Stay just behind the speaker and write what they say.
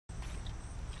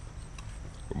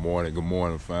Good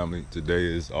morning, family. Today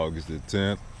is August the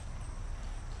 10th.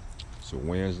 It's a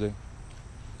Wednesday.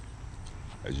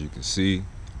 As you can see,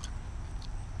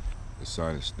 the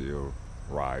sun is still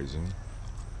rising.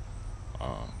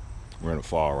 We're in the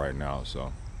fall right now,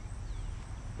 so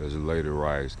there's a later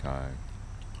rise kind.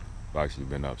 I've actually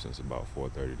been up since about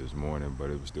 4:30 this morning,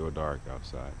 but it was still dark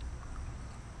outside.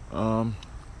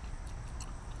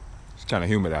 It's kind of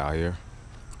humid out here.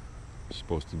 It's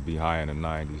supposed to be high in the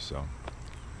 90s, so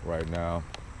right now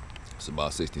it's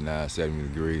about 69, 70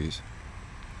 degrees.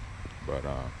 But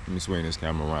let me swing this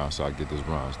camera around so I get this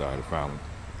run started finally.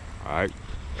 All right.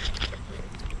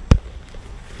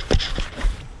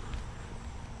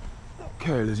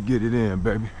 Okay, let's get it in,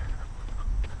 baby.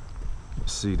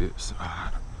 Let's see this.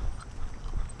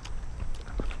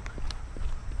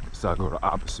 Guess I'll go the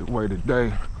opposite way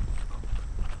today.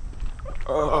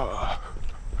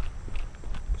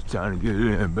 It's time to get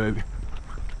it in, baby.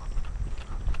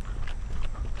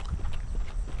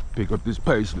 Pick up this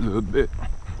pace a little bit.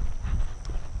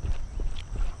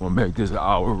 I'm gonna make this an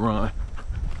hour run.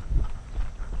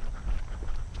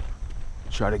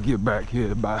 Try to get back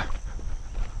here by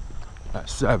at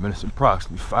 7. It's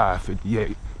approximately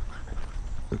 5:58.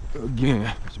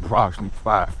 Again, it's approximately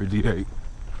 5:58.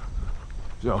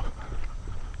 So,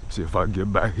 see if I can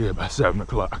get back here by 7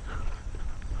 o'clock.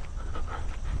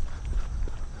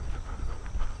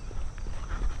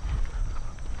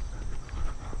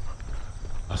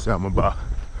 I say I'm about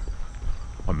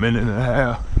a minute and a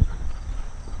half,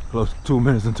 close to 2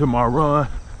 minutes into my run.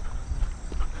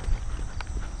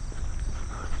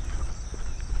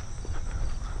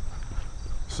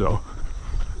 So,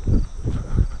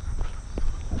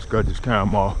 let's cut this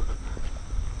camera off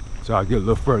so I get a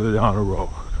little further down the road.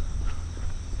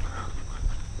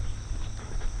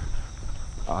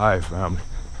 All right, family.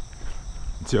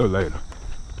 Until later.